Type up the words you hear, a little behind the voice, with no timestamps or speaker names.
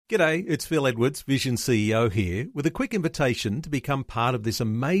G'day, it's Phil Edwards, Vision CEO here, with a quick invitation to become part of this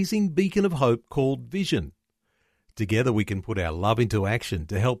amazing beacon of hope called Vision. Together we can put our love into action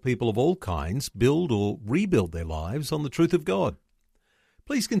to help people of all kinds build or rebuild their lives on the truth of God.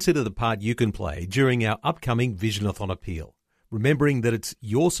 Please consider the part you can play during our upcoming Visionathon appeal, remembering that it's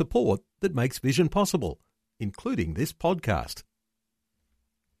your support that makes Vision possible, including this podcast.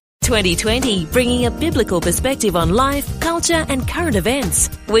 2020, bringing a biblical perspective on life, culture and current events.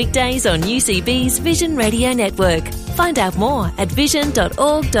 Weekdays on UCB's Vision Radio Network. Find out more at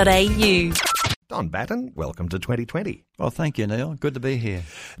vision.org.au. Don Batten, welcome to 2020. Well, thank you, Neil. Good to be here.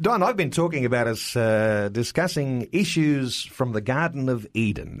 Don, I've been talking about us discussing issues from the Garden of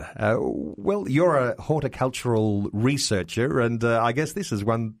Eden. Well, you're a horticultural researcher, and I guess this is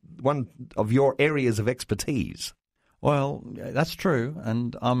one of your areas of expertise. Well, that's true,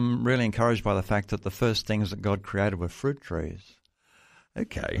 and I'm really encouraged by the fact that the first things that God created were fruit trees.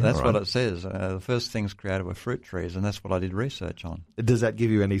 Okay. That's what it says. The first things created were fruit trees, and that's what I did research on. Does that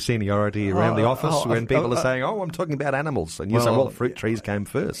give you any seniority around the office when people are saying, I'm talking about animals, and you say, well, fruit trees came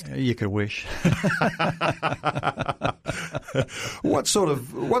first? You could wish. What sort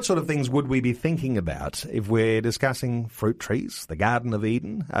of things would we be thinking about if we're discussing fruit trees, the Garden of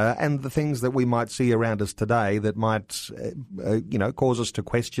Eden, and the things that we might see around us today that might, cause us to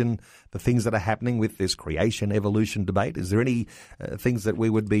question the things that are happening with this creation-evolution debate? Is there any things that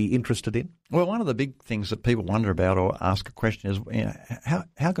we would be interested in? Well, one of the big things that people wonder about or ask a question is,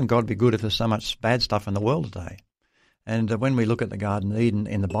 how can God be good if there's so much bad stuff in the world today? And when we look at the Garden of Eden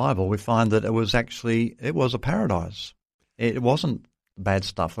in the Bible, we find that it was a paradise. It wasn't bad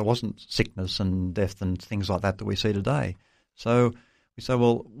stuff. It wasn't sickness and death and things like that we see today. So we say,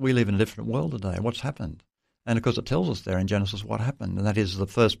 well, we live in a different world today. What's happened? And of course it tells us there in Genesis what happened, and that is the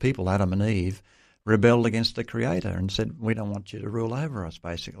first people, Adam and Eve, rebelled against the Creator and said, we don't want you to rule over us,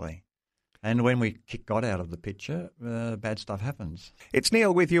 basically. And when we kick God out of the picture, bad stuff happens. It's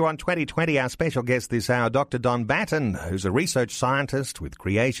Neil with you on 2020. Our special guest this hour, Dr. Don Batten, who's a research scientist with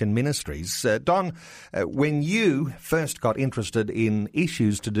Creation Ministries. Don, when you first got interested in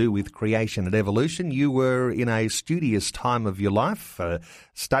issues to do with creation and evolution, you were in a studious time of your life,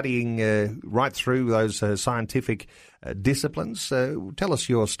 studying right through those scientific disciplines. Tell us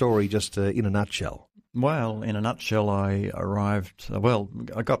your story just in a nutshell. Well, in a nutshell, I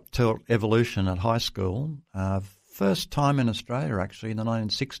got to evolution at high school. First time in Australia, actually, in the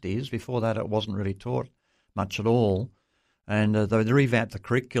 1960s. Before that, it wasn't really taught much at all. And they revamped the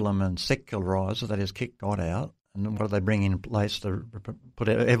curriculum and secularised it, that is, kicked God out. And what did they bring in place to put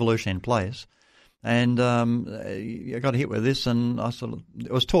evolution in place? And I got hit with this, and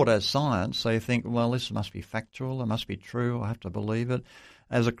it was taught as science, so you think, well, this must be factual, it must be true, I have to believe it.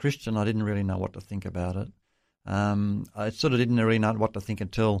 As a Christian, I didn't really know what to think about it. I sort of didn't really know what to think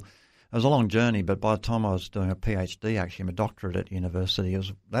until it was a long journey, but by the time I was doing a PhD, actually, my doctorate at university,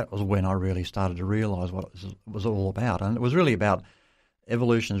 that was when I really started to realise what it was all about. And it was really about,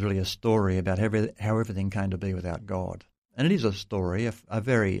 evolution is really a story about how everything came to be without God. And it is a story, a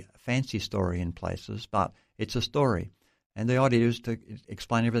very fancy story in places, but it's a story. And the idea is to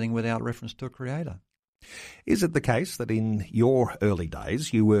explain everything without reference to a creator. Is it the case that in your early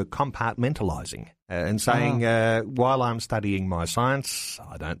days you were compartmentalising and saying, while I'm studying my science,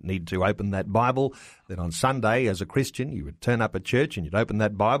 I don't need to open that Bible? Then on Sunday, as a Christian, you would turn up at church and you'd open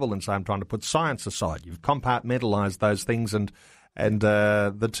that Bible and say, I'm trying to put science aside. You've compartmentalised those things, and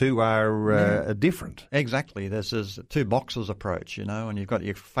the two are different. Exactly. There's this two boxes approach, and you've got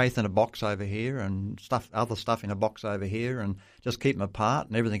your faith in a box over here and other stuff in a box over here, and just keep them apart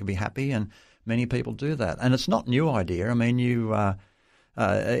and everything can be happy. And many people do that. And it's not a new idea. I mean, even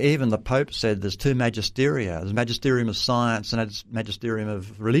the Pope said there's two magisteria. There's a magisterium of science and a magisterium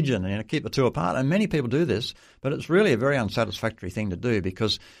of religion, and keep the two apart. And many people do this, but it's really a very unsatisfactory thing to do,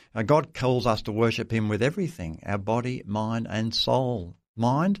 because God calls us to worship him with everything, our body, mind and soul.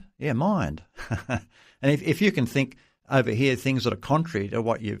 Mind? Yeah, mind. And if you can think over here things that are contrary to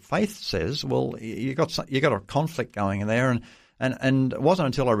what your faith says, well, you got a conflict going in there. And it wasn't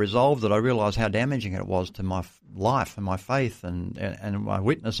until I resolved it I realised how damaging it was to my life and my faith and my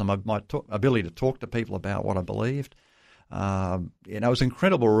witness and my ability to talk to people about what I believed. It was an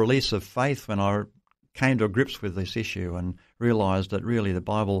incredible release of faith when I came to grips with this issue and realised that really the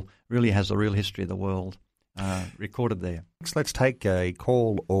Bible really has the real history of the world recorded there. Let's take a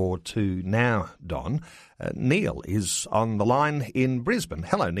call or two now, Don. Neil is on the line in Brisbane.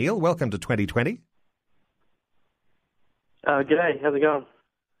 Hello, Neil. Welcome to 2020. G'day, how's it going?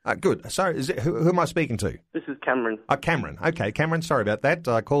 Good. Sorry, who am I speaking to? This is Cameron. Cameron. Okay, Cameron, sorry about that.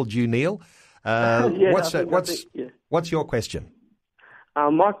 I called you Neil. What's your question?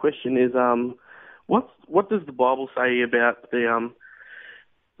 My question is, what does the Bible say about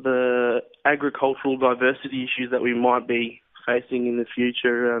the agricultural diversity issues that we might be facing in the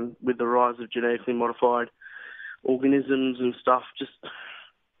future with the rise of genetically modified organisms and stuff? Just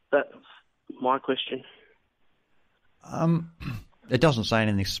that's my question. It doesn't say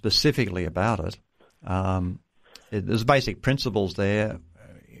anything specifically about it. There's basic principles there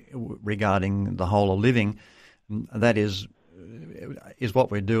regarding the whole of living. That is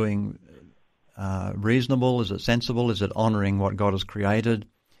what we're doing reasonable? Is it sensible? Is it honouring what God has created?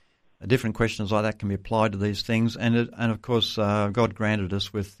 Different questions like that can be applied to these things, and of course God granted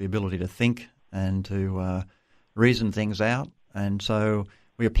us with the ability to think and to reason things out, and so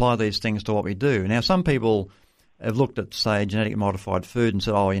we apply these things to what we do. Now, some people have looked at, say, genetically modified food and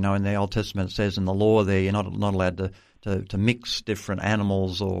said, in the Old Testament it says in the law there you're not allowed to mix different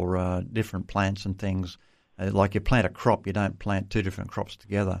animals or different plants and things. Like you plant a crop, you don't plant two different crops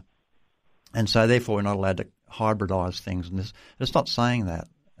together, and so therefore we're not allowed to hybridize things. And it's not saying that.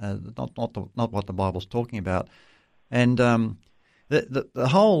 Not what the Bible's talking about. And the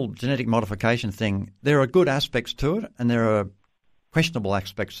whole genetic modification thing, there are good aspects to it and there are questionable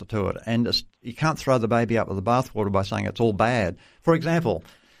aspects to it. And you can't throw the baby out with the bathwater by saying it's all bad. For example,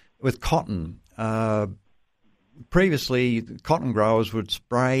 with cotton, previously cotton growers would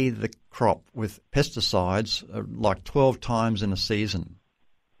spray the crop with pesticides like 12 times in a season.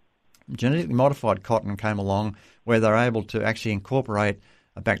 Genetically modified cotton came along where they're able to actually incorporate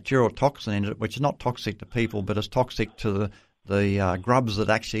a bacterial toxin in it, which is not toxic to people, but is toxic to the grubs that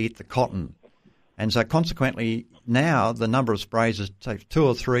actually eat the cotton. And so consequently, now the number of sprays is 2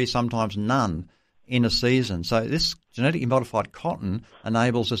 or 3, sometimes none, in a season. So this genetically modified cotton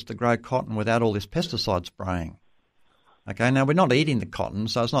enables us to grow cotton without all this pesticide spraying. Okay, now we're not eating the cotton,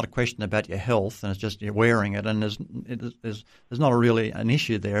 so it's not a question about your health, and it's just you're wearing it, and there's not really an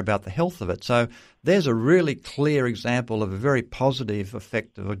issue there about the health of it. So there's a really clear example of a very positive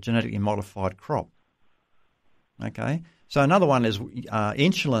effect of a genetically modified crop. Okay, so another one is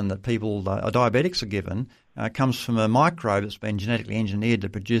insulin that people, diabetics, are given, comes from a microbe that's been genetically engineered to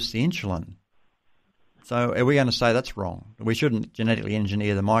produce the insulin. So are we going to say that's wrong? We shouldn't genetically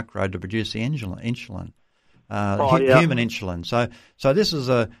engineer the microbe to produce the insulin. Human insulin. So this is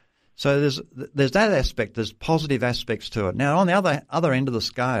there's that aspect. There's positive aspects to it. Now, on the other end of the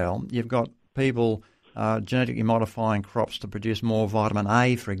scale, you've got people genetically modifying crops to produce more vitamin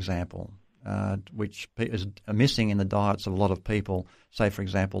A, for example, which is missing in the diets of a lot of people. Say, for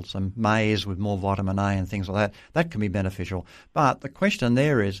example, some maize with more vitamin A and things like that. That can be beneficial. But the question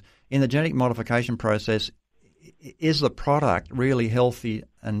there is, in the genetic modification process, is the product really healthy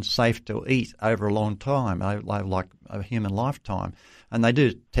and safe to eat over a long time, like a human lifetime? And they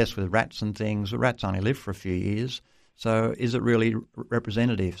do tests with rats and things. Rats only live for a few years. So is it really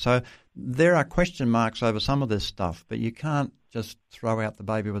representative? So there are question marks over some of this stuff, but you can't just throw out the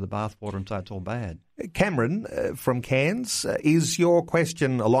baby with the bathwater and say it's all bad. Cameron from Cairns, is your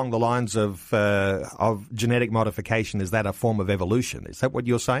question along the lines of genetic modification, is that a form of evolution? Is that what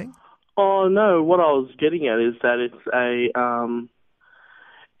you're saying? Oh no! What I was getting at is that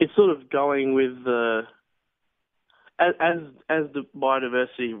it's sort of going with as the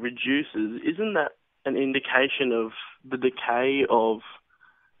biodiversity reduces. Isn't that an indication of the decay of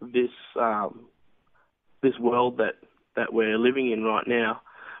this world that we're living in right now?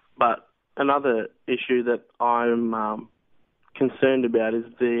 But another issue that I'm concerned about is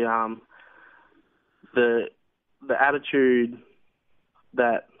the attitude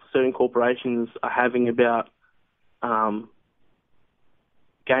that certain corporations are having about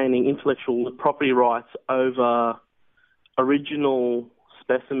gaining intellectual property rights over original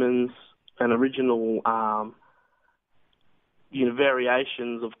specimens and original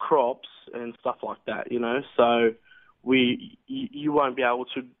variations of crops and stuff like that. So you won't be able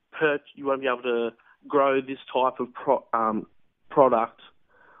to grow this type of product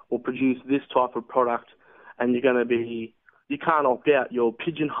or produce this type of product, and you can't opt out. You're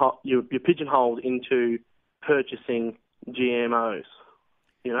pigeonholed into purchasing GMOs,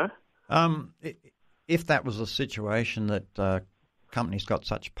 If that was a situation that companies got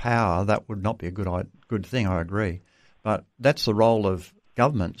such power, that would not be a good thing, I agree. But that's the role of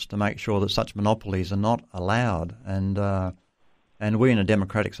governments to make sure that such monopolies are not allowed. And we in a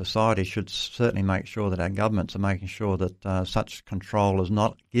democratic society should certainly make sure that our governments are making sure that such control is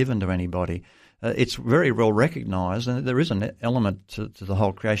not given to anybody. It's very well recognised, and there is an element to the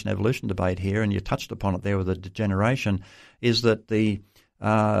whole creation-evolution debate here, and you touched upon it there with the degeneration, is that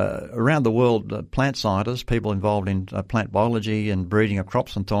around the world, plant scientists, people involved in plant biology and breeding of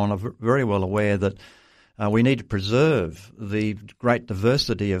crops and so on, are very well aware that We need to preserve the great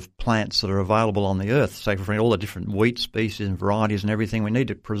diversity of plants that are available on the earth. So for all the different wheat species and varieties and everything, we need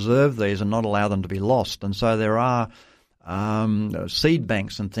to preserve these and not allow them to be lost. And so there are seed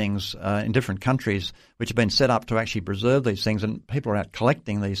banks and things in different countries which have been set up to actually preserve these things, and people are out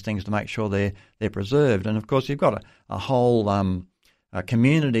collecting these things to make sure they're preserved. And of course, you've got a whole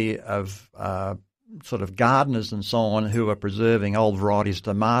community of sort of gardeners and so on who are preserving old varieties,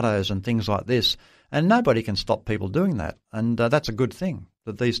 tomatoes and things like this. And nobody can stop people doing that, and that's a good thing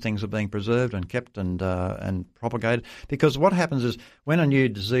that these things are being preserved and kept and propagated. Because what happens is when a new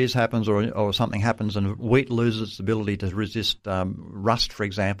disease happens or something happens and wheat loses its ability to resist rust, for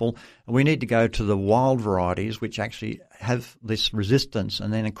example, we need to go to the wild varieties which actually have this resistance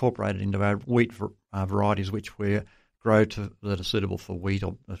and then incorporate it into our wheat varieties which we grow that are suitable for wheat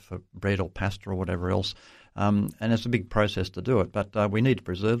or for bread or pasta or whatever else. And it's a big process to do it, but we need to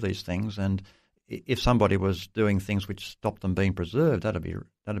preserve these things. And if somebody was doing things which stopped them being preserved, that'd be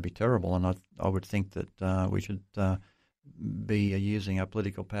terrible. And I would think that we should be using our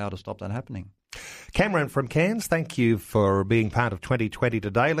political power to stop that happening. Cameron from Cairns, thank you for being part of 2020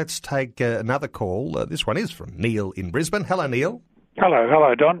 today. Let's take another call. This one is from Neil in Brisbane. Hello, Neil.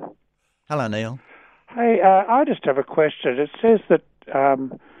 Hello, Don. Hello, Neil. Hey, I just have a question. It says that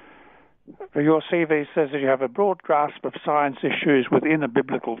your CV says that you have a broad grasp of science issues within a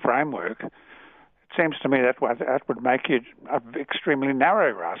biblical framework. It seems to me that would make you an extremely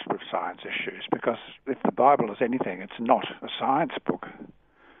narrow grasp of science issues, because if the Bible is anything, it's not a science book.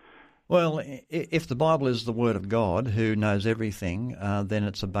 Well, if the Bible is the Word of God, who knows everything, then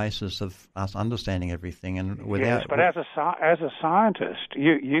it's a basis of us understanding everything. And without, yes, but as a scientist,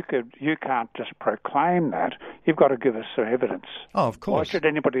 you can't just proclaim that. You've got to give us some evidence. Oh, of course. Why should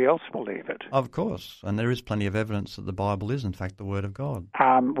anybody else believe it? Of course, and there is plenty of evidence that the Bible is, in fact, the Word of God.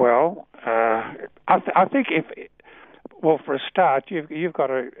 I think for a start, you've got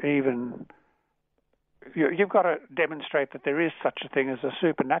to even. You've got to demonstrate that there is such a thing as a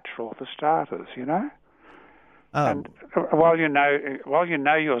supernatural for starters, you know. And while you know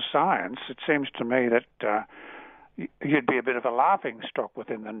your science, it seems to me that you'd be a bit of a laughing stock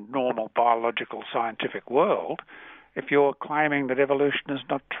within the normal biological scientific world if you're claiming that evolution is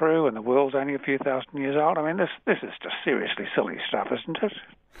not true and the world's only a few thousand years old. I mean, this is just seriously silly stuff, isn't it?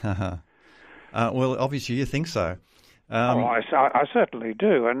 Well, obviously you think so. I certainly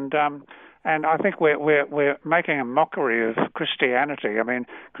do, and I think we're making a mockery of Christianity. I mean,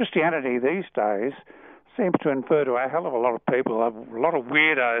 Christianity these days seems to infer to a hell of a lot of people, a lot of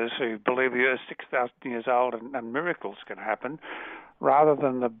weirdos who believe the Earth's 6,000 years old and miracles can happen, rather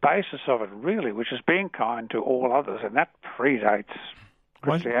than the basis of it really, which is being kind to all others, and that predates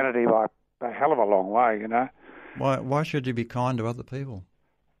Christianity by a hell of a long way, you know. Why should you be kind to other people?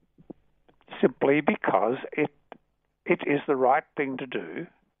 Simply because it is the right thing to do.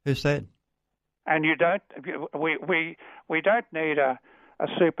 Who said? And you don't. We don't need a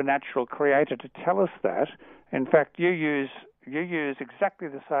supernatural creator to tell us that. In fact, you use exactly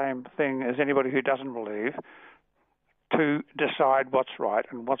the same thing as anybody who doesn't believe to decide what's right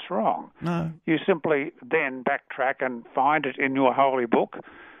and what's wrong. No. You simply then backtrack and find it in your holy book.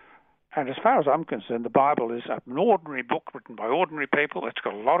 And as far as I'm concerned, the Bible is an ordinary book written by ordinary people. It's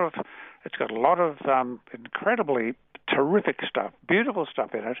got a lot of incredibly terrific stuff, beautiful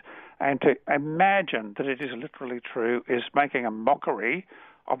stuff in it. And to imagine that it is literally true is making a mockery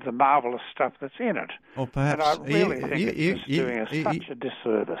of the marvelous stuff that's in it. Or perhaps, and I really think it's doing us such a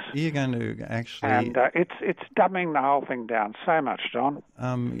disservice. You're going to actually... And it's dumbing the whole thing down so much, Don.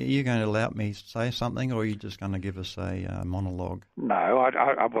 You're going to allow me to say something, or are you just going to give us a monologue? No,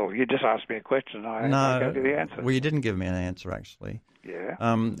 well, you just asked me a question. I gave you the answer. Well, you didn't give me an answer, actually. Yeah.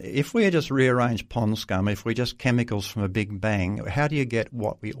 If we just rearrange pond scum, if we just chemicals from a big bang, how do you get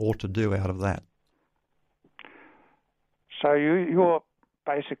what we ought to do out of that? So you're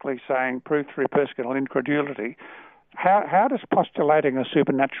basically saying proof through personal incredulity. How does postulating a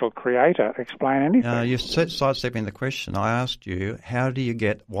supernatural creator explain anything? You're sidestepping the question. I asked you, how do you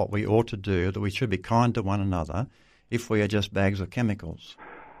get what we ought to do, that we should be kind to one another, if we are just bags of chemicals?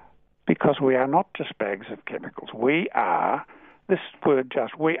 Because we are not just bags of chemicals. We are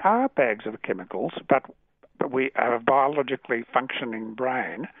bags of chemicals, but we have a biologically functioning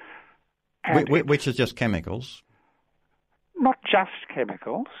brain. Which is just chemicals. Not just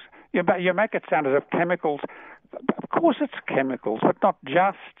chemicals. You make it sound as if chemicals... Of course it's chemicals, but not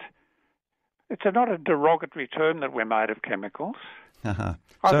just. It's not a derogatory term that we're made of chemicals. Uh-huh.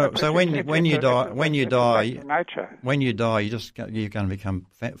 So when you die, you're going to become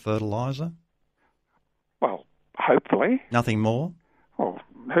fertilizer? Well, hopefully. Nothing more? Well,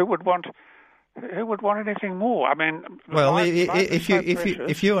 who would want Who would want anything more? I mean, well, life is so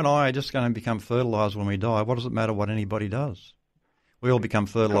if you and I are just going to become fertiliser when we die, what does it matter what anybody does? We all become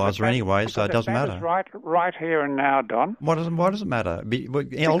fertiliser anyway, so it doesn't matter. Right here and now, Don. Why does it matter?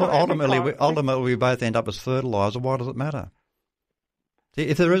 Ultimately, we both end up as fertiliser. Why does it matter? See,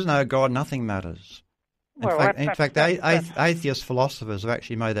 if there is no God, nothing matters. In fact, atheist philosophers have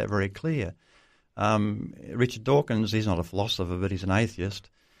actually made that very clear. Richard Dawkins, he's not a philosopher, but he's an atheist.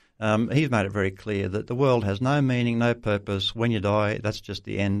 He's made it very clear that the world has no meaning, no purpose. When you die, that's just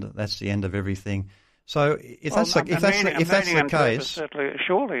the end. That's the end of everything. So if that's the case,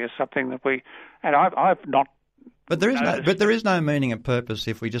 surely is something that we, and I've not. But there is no meaning and purpose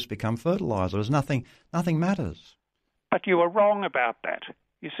if we just become fertiliser. There's nothing matters. But you are wrong about that.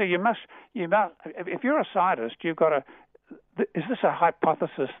 You see, you must. If you're a scientist, you've got to. Is this a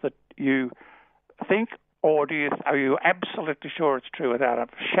hypothesis that you think, or are you absolutely sure it's true without a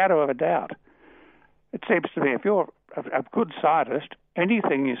shadow of a doubt? It seems to me if you're a good scientist,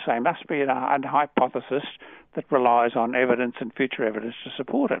 anything you say must be a hypothesis that relies on evidence and future evidence to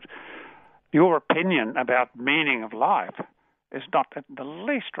support it. Your opinion about meaning of life is not in the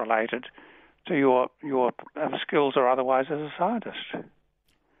least related to your skills or otherwise as a scientist.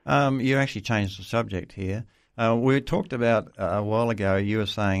 You actually changed the subject here. We talked about a while ago, you were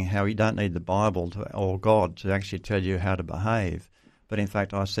saying how you don't need the Bible or God to actually tell you how to behave. But in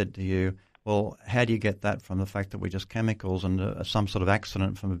fact, I said to you, well, how do you get that from the fact that we're just chemicals and some sort of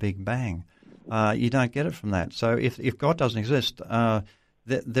accident from a big bang? You don't get it from that. So if God doesn't exist,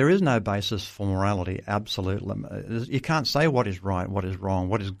 there is no basis for morality, absolutely. You can't say what is right, what is wrong,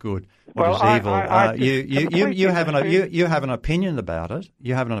 what is good, what is evil. You have an opinion about it.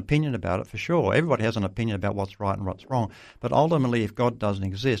 You have an opinion about it for sure. Everybody has an opinion about what's right and what's wrong. But ultimately, if God doesn't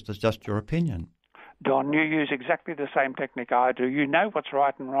exist, it's just your opinion. Don, you use exactly the same technique I do. You know what's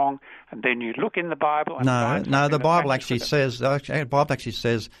right and wrong, and then you look in the Bible. And the Bible actually says,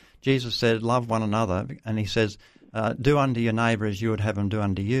 Jesus said, love one another, and he says, do unto your neighbour as you would have them do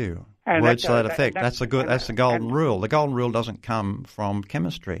unto you. And words to that effect. That's the golden rule. The golden rule doesn't come from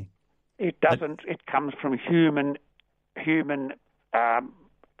chemistry. It doesn't. It comes from human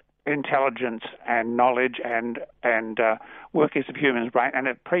intelligence and knowledge and workings of humans' brain, and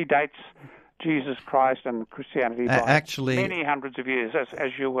it predates Jesus Christ and Christianity by many hundreds of years,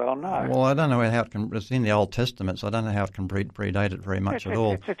 as you well know. Well, I don't know how it can. It's in the Old Testament, so I don't know how it can predate it very much at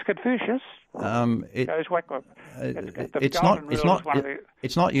all. It's Confucius.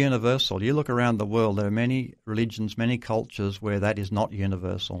 It's not universal. You look around the world; there are many religions, many cultures where that is not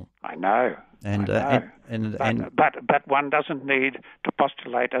universal. I know. But one doesn't need to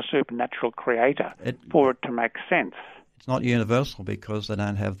postulate a supernatural creator for it to make sense. It's not universal because they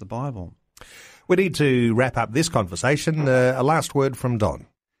don't have the Bible. We need to wrap up this conversation. A last word from Don.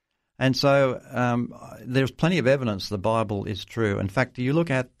 And so there's plenty of evidence the Bible is true. In fact, you look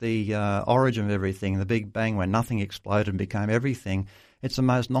at the origin of everything, the Big Bang, when nothing exploded and became everything, it's the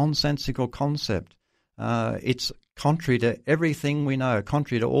most nonsensical concept. It's contrary to everything we know,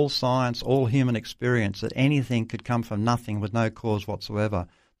 contrary to all science, all human experience, that anything could come from nothing with no cause whatsoever.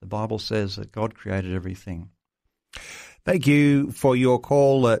 The Bible says that God created everything. Thank you for your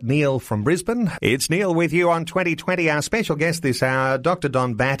call, Neil from Brisbane. It's Neil with you on 2020. Our special guest this hour, Dr.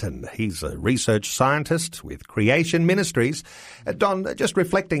 Don Batten. He's a research scientist with Creation Ministries. Don, just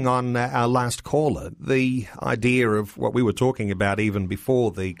reflecting on our last caller, the idea of what we were talking about even before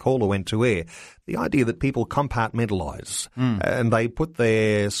the caller went to air, the idea that people compartmentalise and they put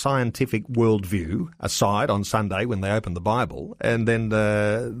their scientific worldview aside on Sunday when they open the Bible, and then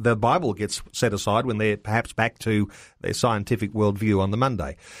the Bible gets set aside when they're perhaps back to their scientific worldview on the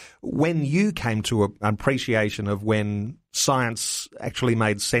Monday. When you came to an appreciation of when science actually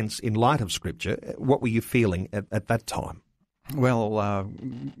made sense in light of Scripture, what were you feeling at that time? Well,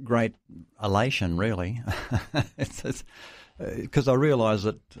 great elation, really. Because I realised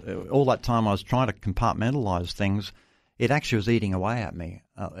that all that time I was trying to compartmentalise things, it actually was eating away at me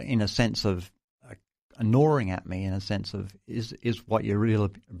in a sense of gnawing at me in a sense of is what you really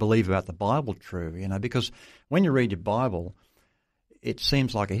believe about the Bible true? You know, because when you read your Bible, it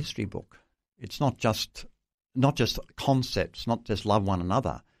seems like a history book. It's not just concepts, not just love one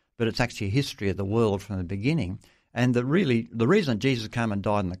another, but it's actually a history of the world from the beginning. And the reason Jesus came and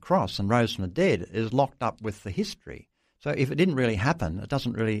died on the cross and rose from the dead is locked up with the history. So if it didn't really happen, it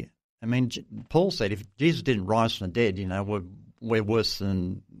doesn't really. I mean, Paul said if Jesus didn't rise from the dead, you know, we're worse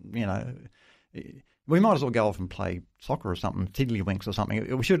than, you know. We might as well go off and play soccer or something, tiddlywinks or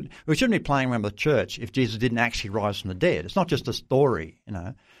something. We shouldn't be playing around the church if Jesus didn't actually rise from the dead. It's not just a story, you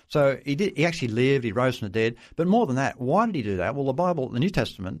know. So he actually lived, he rose from the dead. But more than that, why did he do that? Well, the Bible, the New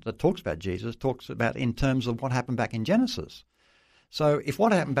Testament that talks about Jesus, talks about in terms of what happened back in Genesis. So if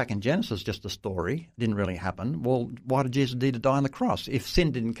what happened back in Genesis is just a story, didn't really happen, well, why did Jesus need to die on the cross? If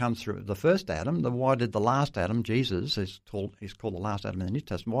sin didn't come through the first Adam, then why did the last Adam, Jesus, he's called the last Adam in the New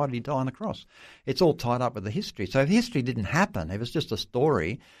Testament, why did he die on the cross? It's all tied up with the history. So if history didn't happen, if it's just a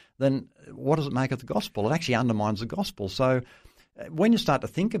story, then what does it make of the gospel? It actually undermines the gospel. So when you start to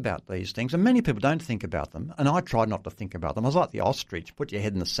think about these things, and many people don't think about them, and I tried not to think about them. I was like the ostrich, put your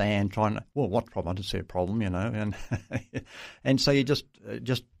head in the sand, trying to, well, what problem? I didn't see a problem, you know, and so you just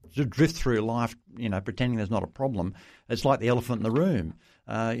drift through life, you know, pretending there's not a problem. It's like the elephant in the room.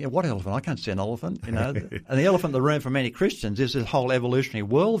 What elephant? I can't see an elephant, you know. And the elephant in the room for many Christians is this whole evolutionary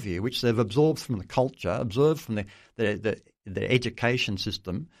worldview, which they've absorbed from the culture, absorbed from the education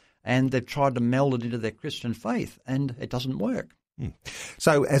system, and they've tried to meld it into their Christian faith, and it doesn't work.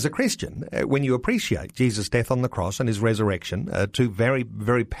 So as a Christian, when you appreciate Jesus' death on the cross and his resurrection, two very,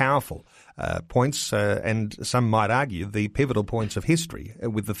 very powerful points, and some might argue the pivotal points of history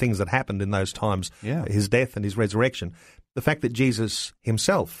with the things that happened in those times, his death and his resurrection, the fact that Jesus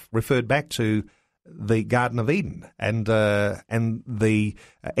himself referred back to the Garden of Eden and the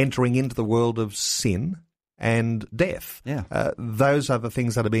entering into the world of sin and death. Those are the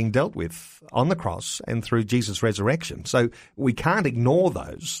things that are being dealt with on the cross and through Jesus' resurrection. So we can't ignore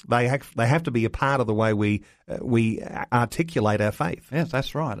those. They have to be a part of the way we articulate our faith. Yes,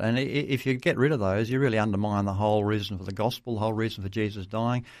 that's right. And if you get rid of those, you really undermine the whole reason for the gospel, the whole reason for Jesus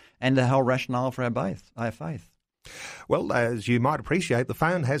dying, and the whole rationale for our faith. Well, as you might appreciate, the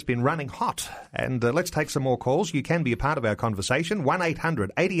phone has been running hot. And let's take some more calls. You can be a part of our conversation.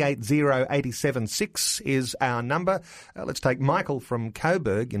 1-800-880-876 is our number. Let's take Michael from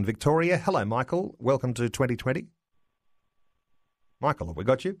Coburg in Victoria. Hello, Michael. Welcome to 2020. Michael, have we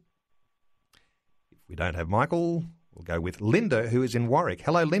got you? If we don't have Michael, we'll go with Linda, who is in Warwick.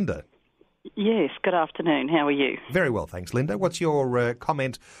 Hello, Linda. Yes, good afternoon. How are you? Very well, thanks, Linda. What's your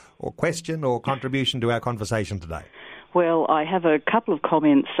comment or question or contribution to our conversation today? Well, I have a couple of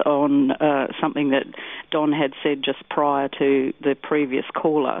comments on something that Don had said just prior to the previous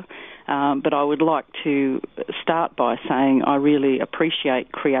caller, but I would like to start by saying I really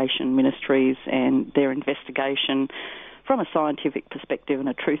appreciate Creation Ministries and their investigation from a scientific perspective and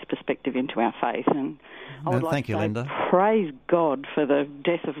a truth perspective into our faith. And I would like to say, Linda. Praise God for the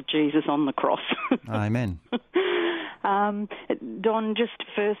death of Jesus on the cross. Amen. Don, just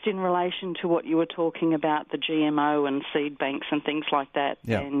first in relation to what you were talking about, the GMO and seed banks and things like that,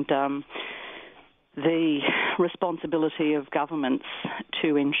 and the responsibility of governments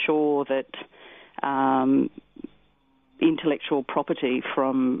to ensure that intellectual property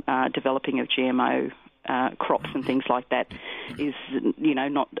from developing of GMO crops and things like that is, you know,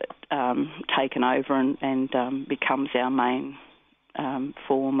 not taken over and becomes our main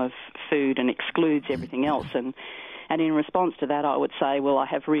form of food and excludes everything else. And in response to that, I would say, well, I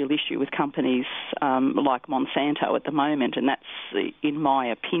have real issue with companies like Monsanto at the moment, and that's, in my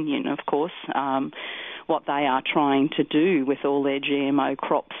opinion, of course, what they are trying to do with all their GMO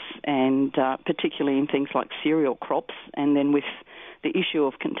crops, and particularly in things like cereal crops, and then with the issue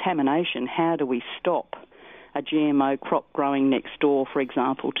of contamination. How do we stop a GMO crop growing next door, for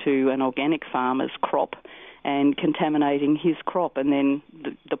example, to an organic farmer's crop and contaminating his crop? And then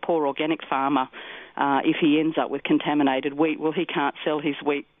the poor organic farmer, if he ends up with contaminated wheat, well, he can't sell his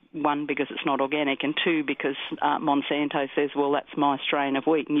wheat, one, because it's not organic, and two, because Monsanto says, well, that's my strain of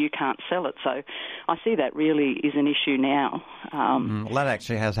wheat and you can't sell it. So I see that really is an issue now. Well, that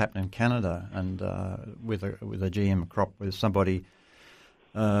actually has happened in Canada, and with a GM crop, with somebody.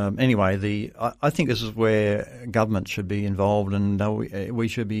 Anyway, I think this is where government should be involved, and we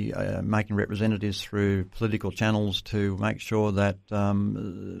should be making representatives through political channels to make sure that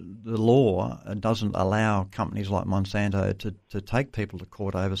the law doesn't allow companies like Monsanto to take people to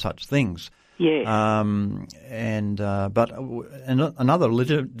court over such things. Yes. But another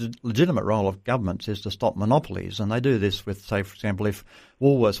legitimate role of governments is to stop monopolies, and they do this with, say, for example, if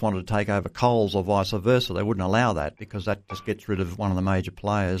Woolworths wanted to take over Coles or vice versa, they wouldn't allow that because that just gets rid of one of the major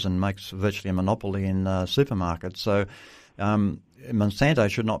players and makes virtually a monopoly in supermarkets. So Monsanto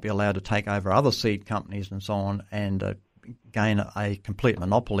should not be allowed to take over other seed companies and so on and gain a complete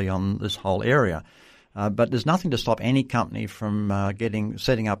monopoly on this whole area. But there's nothing to stop any company from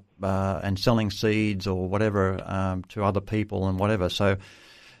setting up and selling seeds or whatever to other people and whatever. So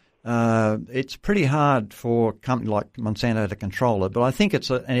It's pretty hard for a company like Monsanto to control it, but I think it's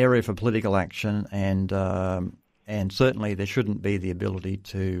an area for political action, and certainly there shouldn't be the ability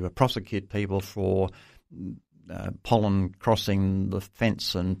to prosecute people for pollen crossing the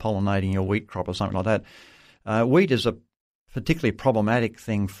fence and pollinating your wheat crop or something like that. Wheat is a particularly problematic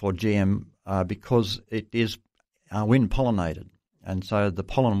thing for GM because it is wind pollinated, and so the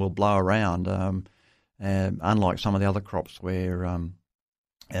pollen will blow around, unlike some of the other crops where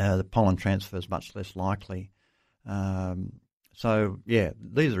the pollen transfer is much less likely. So,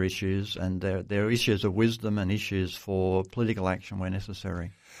 these are issues, and they're issues of wisdom and issues for political action where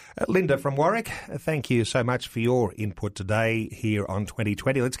necessary. Linda from Warwick, thank you so much for your input today here on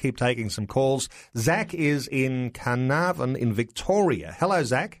 2020. Let's keep taking some calls. Zach is in Carnarvon in Victoria. Hello,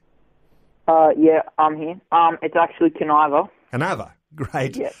 Zach. Yeah, I'm here. It's actually Carnarvon. Carnarvon,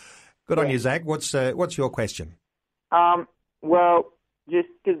 great. Yeah. Good on you, Zach. What's your question? Well, just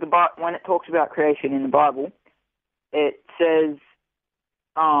because when it talks about creation in the Bible, it says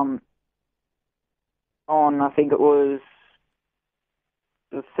on, I think it was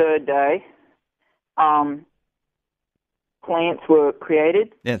the third day, plants were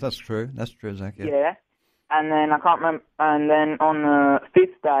created. Yeah, that's true. That's true, Zach. Yeah. And then I can't remember. And then on the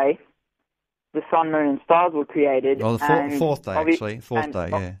fifth day, the sun, moon, and stars were created. Oh, the fourth day, actually. Fourth day,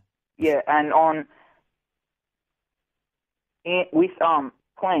 yeah. Yeah, and with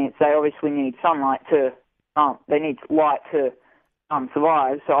plants, they obviously need sunlight to. They need light to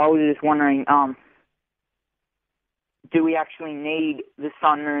survive. So I was just wondering, do we actually need the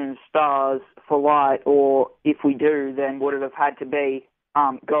sun, moon, and stars for light, or if we do, then would it have had to be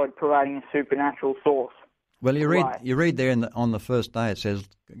God providing a supernatural source? Well, you read there on the first day, it says,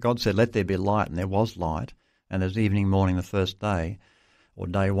 God said, let there be light, and there was light, and there's evening, morning the first day, or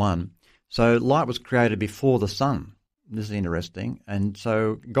day one. So light was created before the sun. This is interesting. And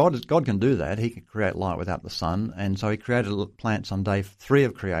so God can do that. He can create light without the sun. And so he created plants on day 3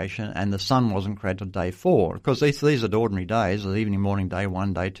 of creation, and the sun wasn't created on day 4. Because these are ordinary days, the evening, morning, day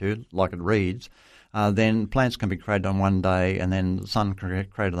 1, day 2, like it reads. Then plants can be created on one day, and then the sun can be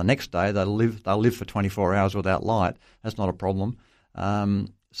created the next day. They'll live for 24 hours without light. That's not a problem.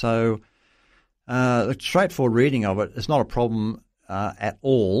 So the straightforward reading of it, it's not a problem at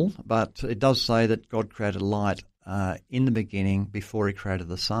all, but it does say that God created light in the beginning before he created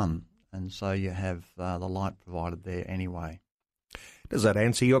the sun. And so you have the light provided there anyway. Does that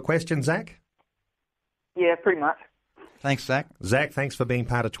answer your question, Zach? Yeah, pretty much. Thanks, Zach. Zach, thanks for being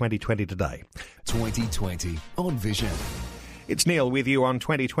part of 2020 today. 2020 on Vision. It's Neil with you on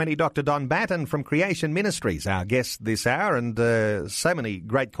 2020. Dr. Don Batten from Creation Ministries, our guest this hour, and so many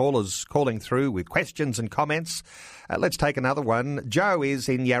great callers calling through with questions and comments. Let's take another one. Joe is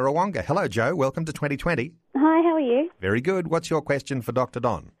in Yarrawonga. Hello, Joe. Welcome to 2020. Hi, how are you? Very good. What's your question for Dr.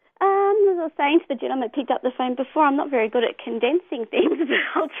 Don? As I was saying to the gentleman that picked up the phone before, I'm not very good at condensing things, but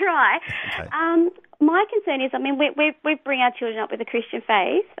I'll try. Okay. My concern is, we bring our children up with a Christian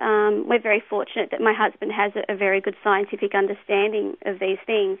faith. We're very fortunate that my husband has a very good scientific understanding of these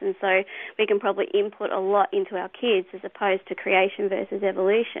things, and so we can probably input a lot into our kids as opposed to creation versus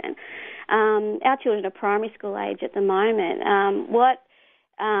evolution. Our children are primary school age at the moment. What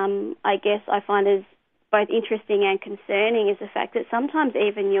I guess I find is both interesting and concerning is the fact that sometimes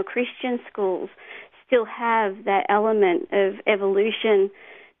even your Christian schools still have that element of evolution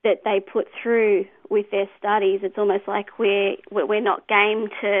that they put through with their studies. It's almost like we're not game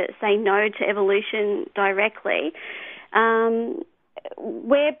to say no to evolution directly.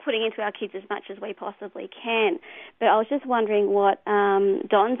 We're putting into our kids as much as we possibly can, but I was just wondering what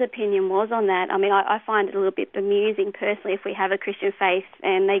Don's opinion was on that. I find it a little bit bemusing personally if we have a Christian faith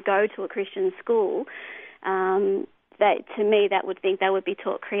and they go to a Christian school. That to me, that would think they would be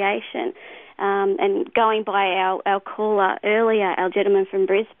taught creation. And going by our caller earlier, our gentleman from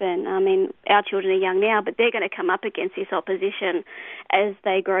Brisbane, our children are young now, but they're going to come up against this opposition as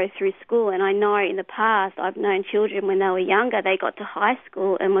they grow through school. And I know in the past, I've known children when they were younger, they got to high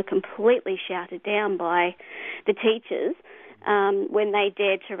school and were completely shouted down by the teachers when they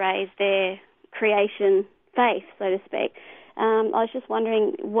dared to raise their creation faith, so to speak. I was just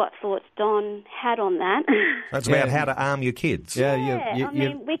wondering what thoughts Don had on that. That's about how to arm your kids. We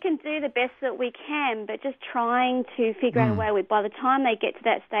can do the best that we can, but just trying to figure out a way where by the time they get to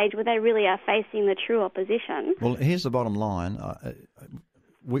that stage where they really are facing the true opposition. Well, here's the bottom line.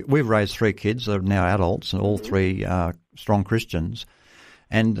 We've raised 3 kids that are now adults, and all 3 are strong Christians.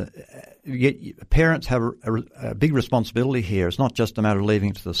 And parents have a big responsibility here. It's not just a matter of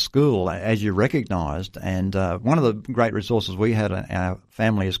leaving it to the school, as you recognised. And one of the great resources we had in our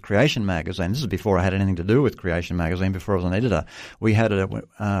family is Creation Magazine. This is before I had anything to do with Creation Magazine, before I was an editor. We had it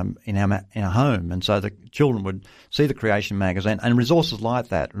in our home, and so the children would see the Creation Magazine and resources like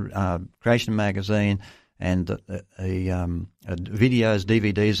that, Creation Magazine and videos,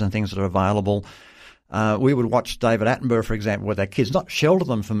 DVDs and things that are available. We would watch David Attenborough, for example, with our kids, not shelter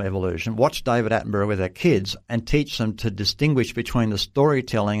them from evolution, watch David Attenborough with our kids and teach them to distinguish between the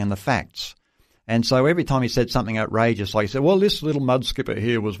storytelling and the facts. And so every time he said something outrageous, like he said, well, this little mud skipper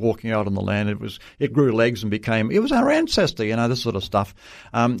here was walking out on the land. It grew legs and it was our ancestor, this sort of stuff.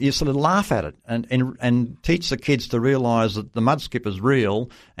 You sort of laugh at it and teach the kids to realise that the mud skipper's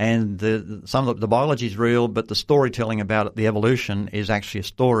real and some of the biology is real, but the storytelling about it, the evolution, is actually a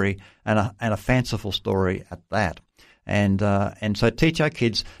story and a fanciful story at that. And so teach our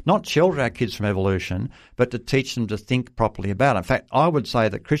kids, not shelter our kids from evolution, but to teach them to think properly about it. In fact, I would say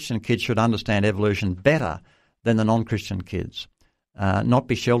that Christian kids should understand evolution better than the non-Christian kids. Not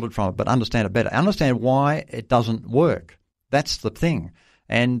be sheltered from it, but understand it better. Understand why it doesn't work. That's the thing.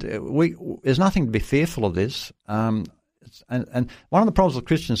 And there's nothing to be fearful of this. And one of the problems with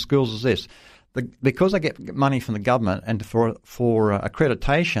Christian schools is this. Because they get money from the government, and for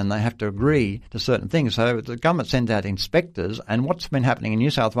accreditation they have to agree to certain things. So the government sends out inspectors, and what's been happening in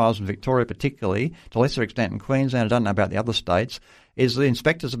New South Wales and Victoria particularly, to a lesser extent in Queensland, I don't know about the other states, is the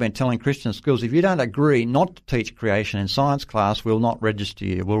inspectors have been telling Christian schools, if you don't agree not to teach creation in science class, we'll not register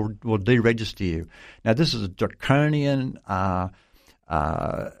you, we'll deregister you. Now this is a draconian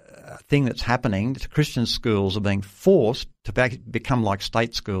thing that's happening. Christian schools are being forced to become like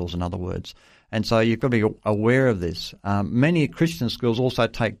state schools, in other words. And so you've got to be aware of this. Many Christian schools also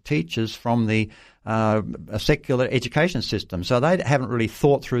take teachers from the secular education system, so they haven't really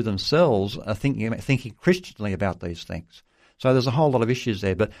thought through themselves, thinking Christianly about these things. So there's a whole lot of issues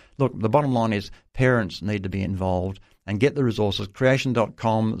there. But look, the bottom line is parents need to be involved and get the resources.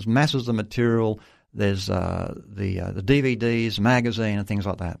 Creation.com, there's masses of material. There's the DVDs, magazine, and things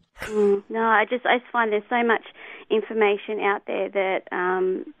like that. No, I just find there's so much information out there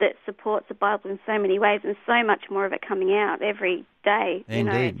that supports the Bible in so many ways, and so much more of it coming out every day.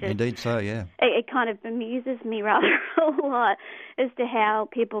 Indeed so, yeah. It kind of bemuses me rather a lot as to how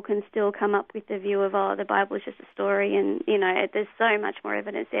people can still come up with the view of, the Bible is just a story, and there's so much more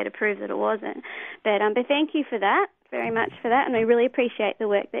evidence there to prove that it wasn't. But thank you for that. Very much for that, and we really appreciate the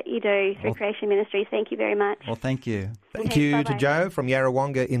work that you do through Creation Ministries. Thank you very much. Well, thank you. Thank you bye-bye. to Joe from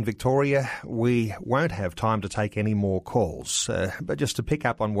Yarrawonga in Victoria. We won't have time to take any more calls, but just to pick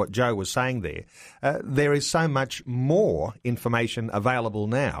up on what Joe was saying there is so much more information available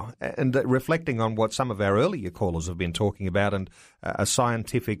now, and reflecting on what some of our earlier callers have been talking about, and a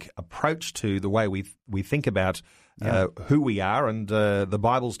scientific approach to the way we think about who we are and the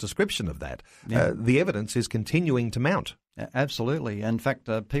Bible's description of that. Yeah. The evidence is continuing to mount. Absolutely. In fact,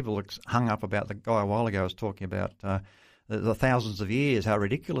 people are hung up about the guy a while ago was talking about the thousands of years, how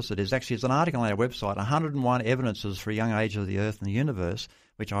ridiculous it is. Actually, it's an article on our website, 101 evidences for a young age of the earth and the universe,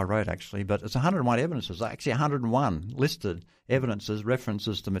 which I wrote actually, but it's 101 evidences, actually 101 listed evidences,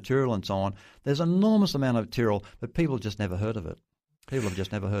 references to material and so on. There's an enormous amount of material, but people just never heard of it. People have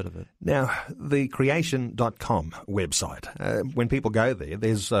just never heard of it. Now, the Creation.com website, when people go there,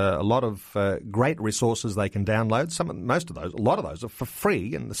 there's a lot of great resources they can download. A lot of those are for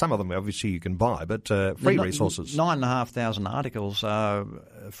free, and some of them obviously you can buy, but free resources. 9,500 articles are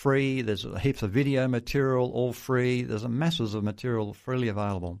free. There's heaps of video material, all free. There's masses of material freely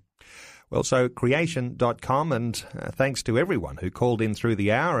available. Well, so Creation.com, and thanks to everyone who called in through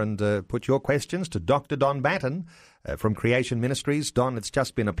the hour and put your questions to Dr. Don Batten from Creation Ministries. Don, it's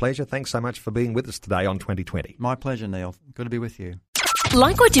just been a pleasure. Thanks so much for being with us today on 2020. My pleasure, Neil. Good to be with you.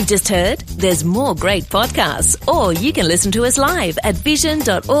 Like what you've just heard? There's more great podcasts, or you can listen to us live at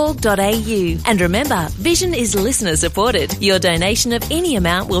vision.org.au. And remember, Vision is listener supported. Your donation of any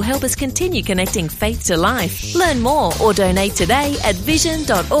amount will help us continue connecting faith to life. Learn more or donate today at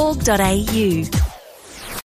vision.org.au.